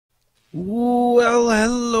Well,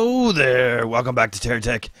 hello there. Welcome back to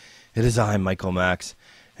TerraTech. It is I, Michael Max,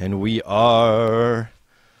 and we are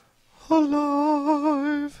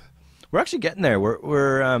alive. We're actually getting there.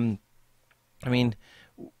 I mean,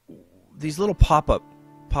 these little pop-up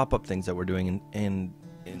things that we're doing in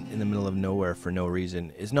the middle of nowhere for no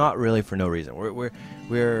reason is not really for no reason.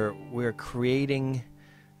 We're creating.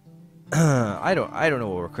 I don't know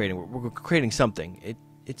what we're creating. We're creating something.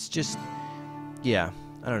 It's just, yeah.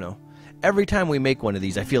 I don't know. Every time we make one of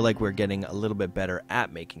these, I feel like we're getting a little bit better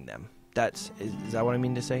at making them. Is that what I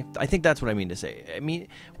mean to say? I think that's what I mean to say. I mean,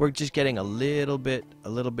 we're just getting a little bit.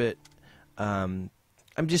 I'm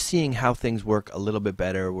just seeing how things work a little bit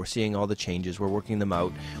better. We're seeing all the changes. We're working them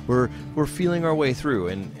out. We're feeling our way through,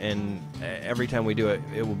 and every time we do it,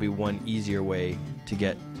 it will be one easier way to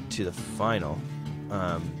get to the final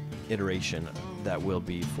iteration that will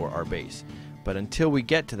be for our base. But until we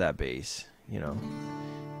get to that base, you know,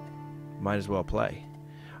 might as well play.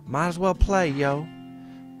 Might as well play, yo.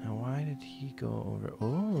 Now, why did he go over?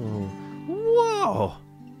 Oh, whoa!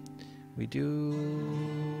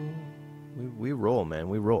 We roll, man.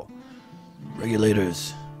 We roll.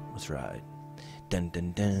 Regulators, let's ride. Dun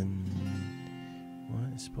dun dun.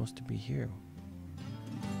 What is supposed to be here?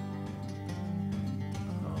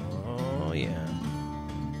 Oh yeah.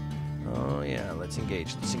 Oh yeah. Let's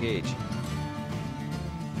engage. Let's engage.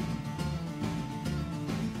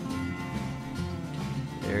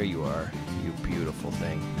 There you are, you beautiful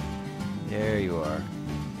thing. There you are.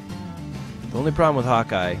 The only problem with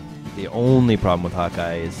Hawkeye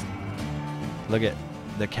is, look at,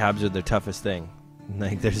 the cabs are the toughest thing.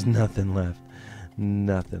 Like, there's nothing left.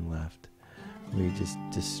 Nothing left. We just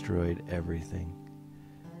destroyed everything.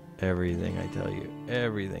 Everything, I tell you.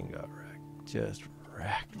 Everything got wrecked. Just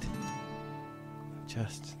wrecked.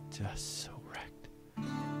 Just so wrecked.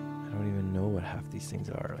 I don't even know what half these things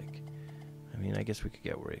are. Like, I mean, I guess we could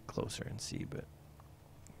get way closer and see, but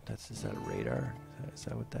is that a radar? Is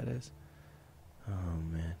that what that is? Oh,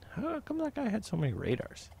 man. How come that guy had so many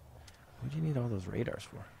radars? What do you need all those radars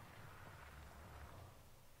for?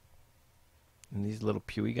 And these little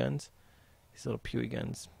pewy guns? These little pewy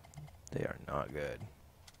guns, they are not good.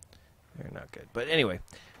 They're not good. But anyway,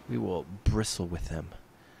 we will bristle with them.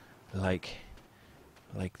 Like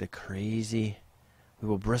the crazy... We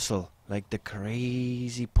will bristle like the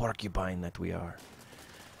crazy porcupine that we are.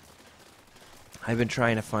 I've been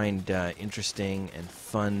trying to find interesting and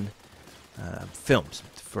fun films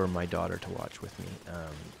for my daughter to watch with me.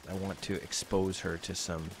 I want to expose her to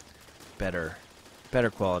some better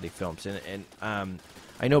quality films. And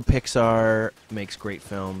I know Pixar makes great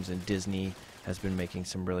films, and Disney has been making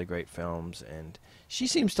some really great films, and she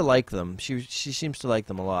seems to like them. She seems to like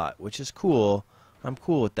them a lot, which is cool. I'm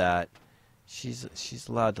cool with that. She's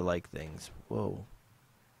allowed to like things. Whoa.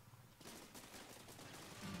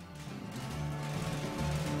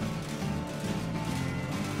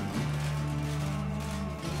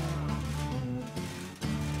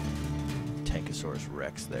 Tankosaurus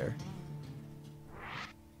Rex there.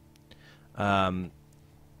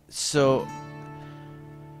 So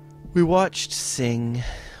we watched Sing,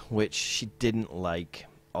 which she didn't like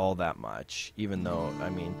all that much, even though, I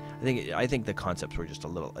mean, I think the concepts were just a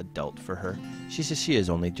little adult for her. She says she is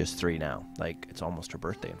only just 3 now. Like, it's almost her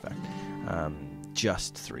birthday, in fact.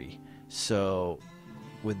 Just 3. So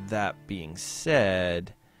with that being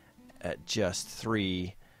said, at just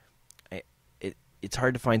 3, it's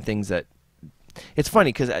hard to find things that... It's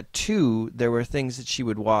funny, because at 2, there were things that she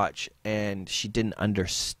would watch, and she didn't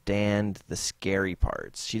understand the scary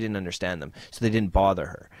parts. She didn't understand them, so they didn't bother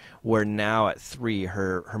her. Where now at 3,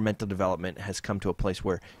 her mental development has come to a place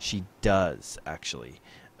where she does actually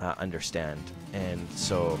understand. And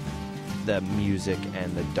so the music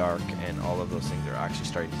and the dark and all of those things are actually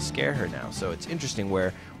starting to scare her now. So it's interesting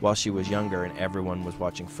where while she was younger and everyone was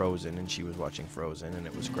watching Frozen and she was watching Frozen and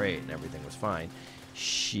it was great and everything was fine,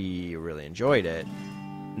 she really enjoyed it.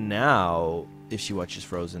 Now, if she watches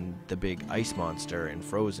Frozen, the big ice monster in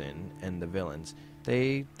Frozen and the villains,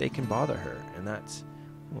 they can bother her, and that's...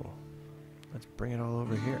 Oh, let's bring it all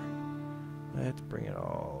over here. Let's bring it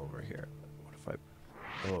all over here. What if I...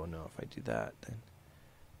 Oh, no, if I do that,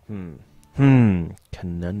 then...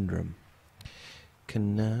 Conundrum.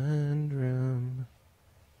 Conundrum.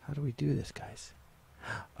 How do we do this, guys?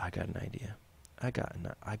 I got an idea. I got an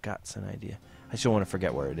idea. I just don't want to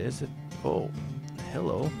forget where it is. Oh,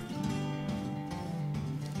 hello.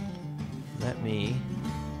 Let me,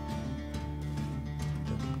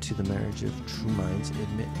 to the marriage of true minds,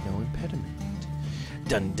 admit no impediment.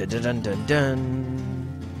 Dun dun dun dun dun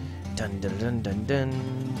dun. Dun dun dun dun dun.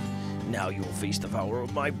 Now you will face the power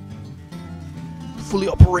of my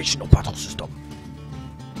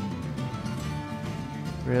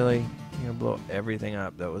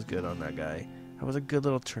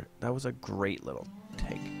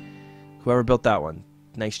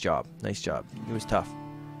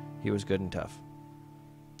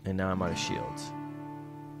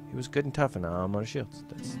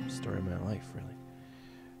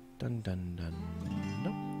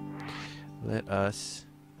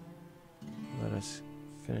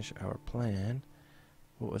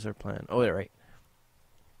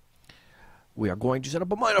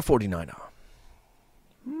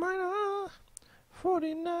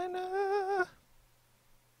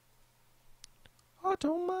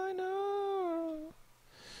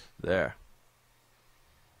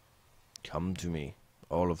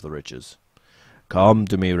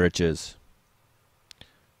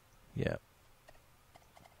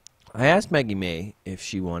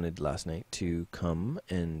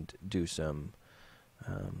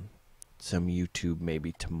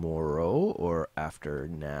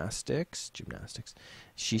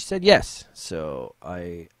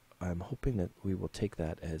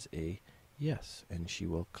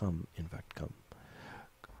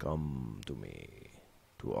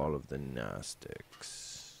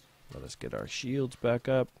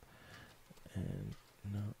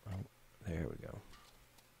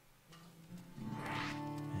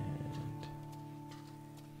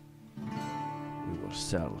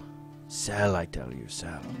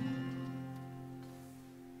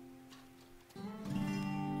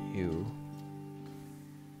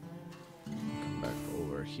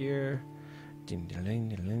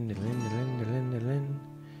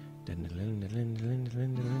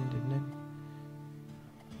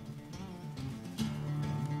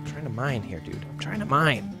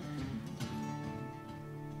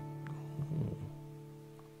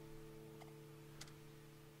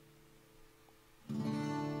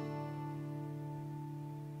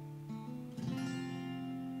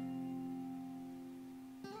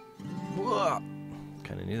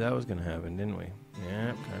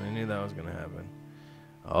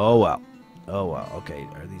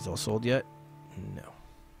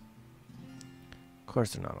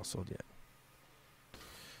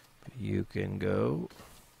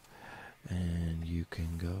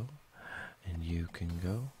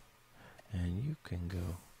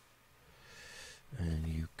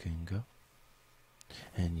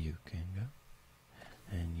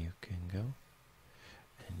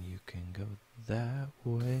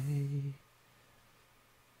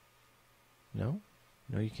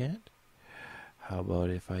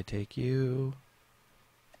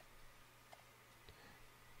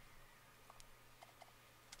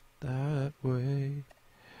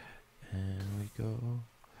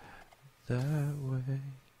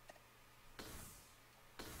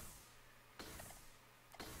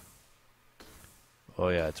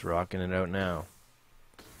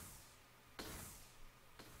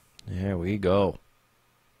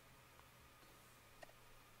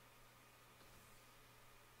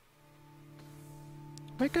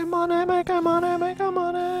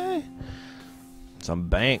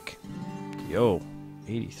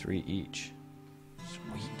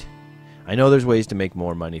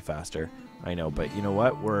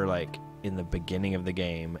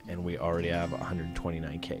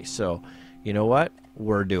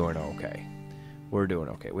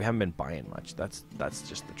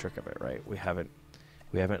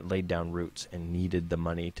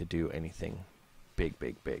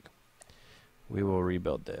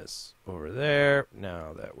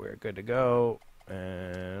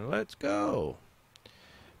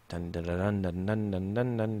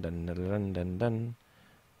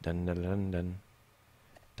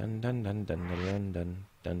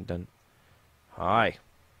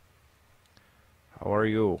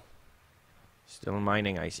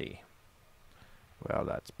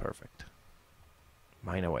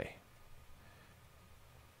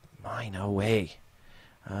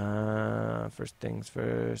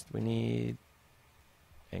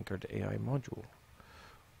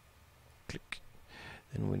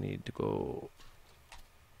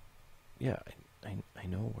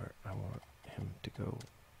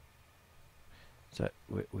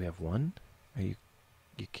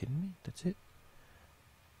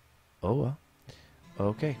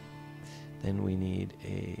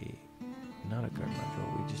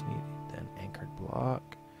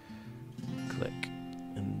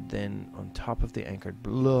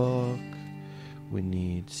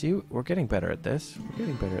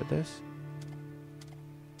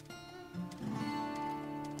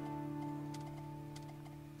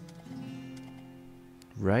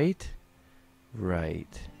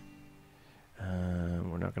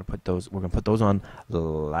We're not going to put those. We're going to put those on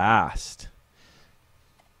last.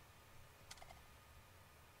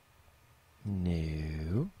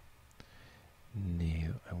 No.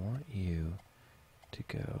 No. I want you to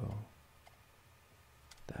go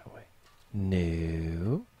that way.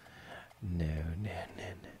 No. No, no, no,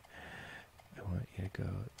 no. I want you to go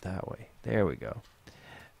that way. There we go.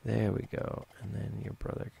 There we go. And then your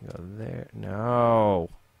brother can go there. No.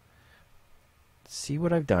 See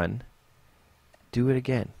what I've done? Do it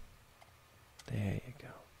again. There you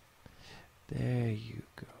go. There you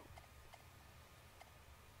go.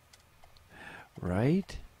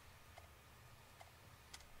 Right?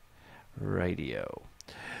 Radio.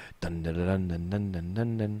 Dun dun dun dun dun dun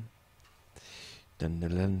dun dun. Dun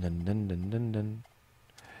dun dun dun dun dun dun dun.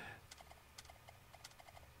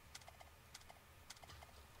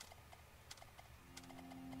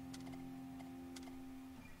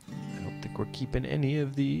 I don't think we're keeping any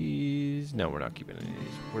of these. No, we're not keeping any of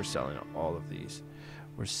these. We're selling all of these.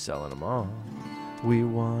 We're selling them all. We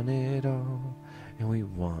want it all, and we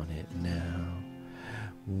want it now.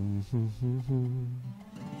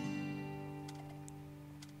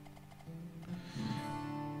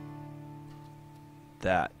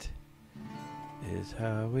 That is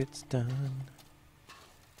how it's done.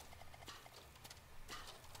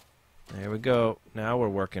 There we go. Now we're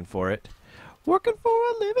working for it. Working for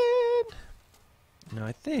a living. Now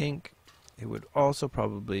I think it would also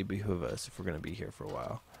probably behoove us, if we're going to be here for a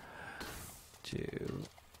while, to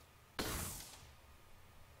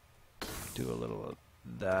do a little of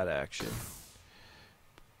that action.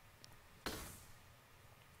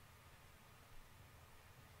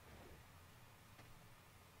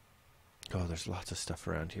 Oh, there's lots of stuff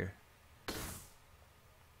around here.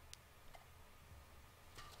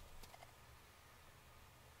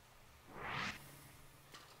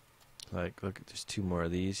 Like, look, there's 2 more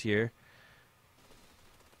of these here.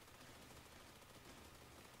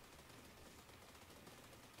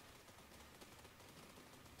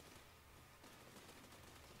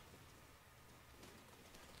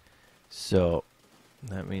 So,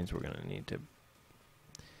 that means we're going to need to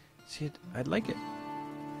see it. I'd like it.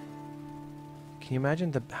 Can you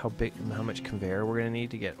imagine how much conveyor we're going to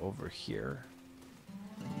need to get over here?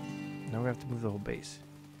 Now we're going to have to move the whole base.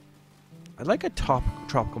 I'd like a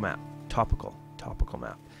topical map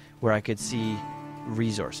where I could see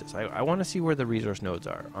resources. I want to see where the resource nodes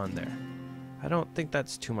are on there. I don't think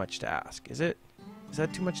that's too much to ask. Is it? Is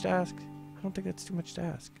that too much to ask? I don't think that's too much to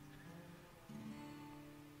ask.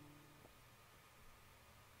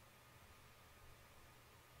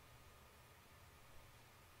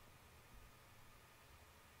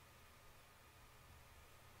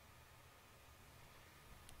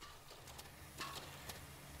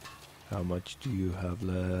 How much do you have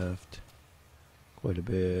left? Quite a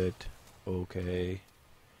bit. Okay.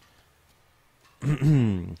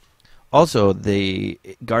 Also, the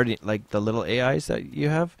guardian, like the little AIs that you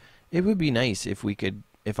have, it would be nice if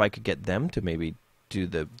I could get them to maybe do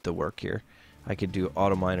the work here. I could do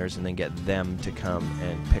auto miners and then get them to come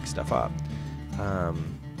and pick stuff up.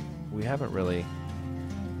 We haven't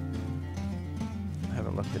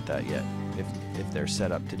looked at that yet. If they're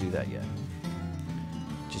set up to do that yet.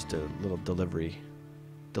 Just a little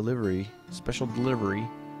special delivery.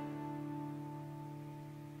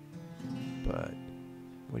 But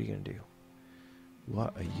what are you gonna do?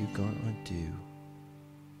 What are you gonna do?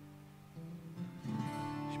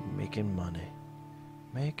 Just making money.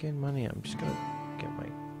 I'm just gonna get my,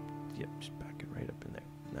 just back it right up in there.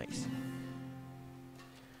 Nice.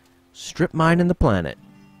 Strip mining the planet.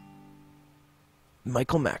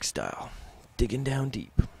 Michael Mack style. Digging down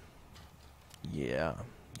deep. Yeah,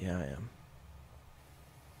 I am.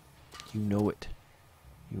 You know it.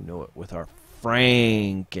 You know it with our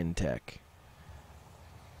Frankentech.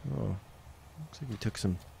 Oh, looks like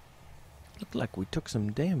we took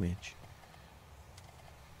some damage.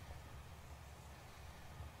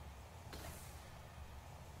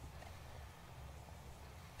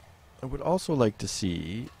 I would also like to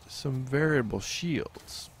see some variable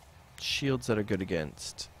shields. Shields that are good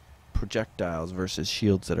against projectiles versus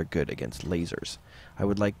shields that are good against lasers. I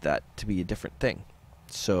would like that to be a different thing.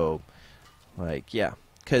 So, like, yeah,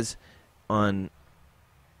 because on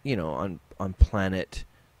planet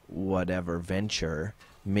whatever Venture,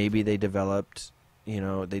 maybe they developed,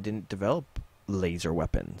 they didn't develop laser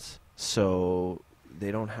weapons, so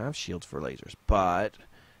they don't have shields for lasers. But,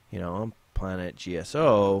 on planet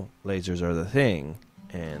GSO, lasers are the thing,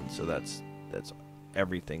 and so that's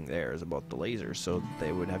everything there is about the lasers, so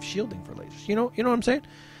they would have shielding for lasers. You know what I'm saying?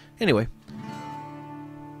 Anyway,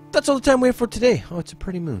 that's all the time we have for today. Oh, it's a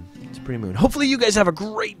pretty moon. Hopefully you guys have a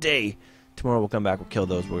great day. Tomorrow we'll come back, we'll kill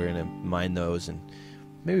those, we're going to mine those, and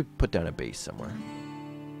maybe put down a base somewhere.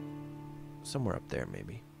 Somewhere up there,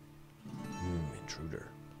 maybe. Intruder.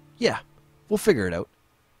 Yeah, we'll figure it out.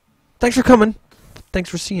 Thanks for coming. Thanks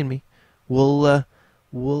for seeing me.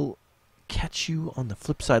 We'll catch you on the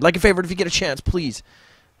flip side. Like a favorite if you get a chance, please.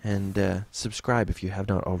 And subscribe if you have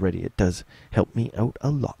not already. It does help me out a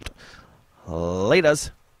lot. Laters.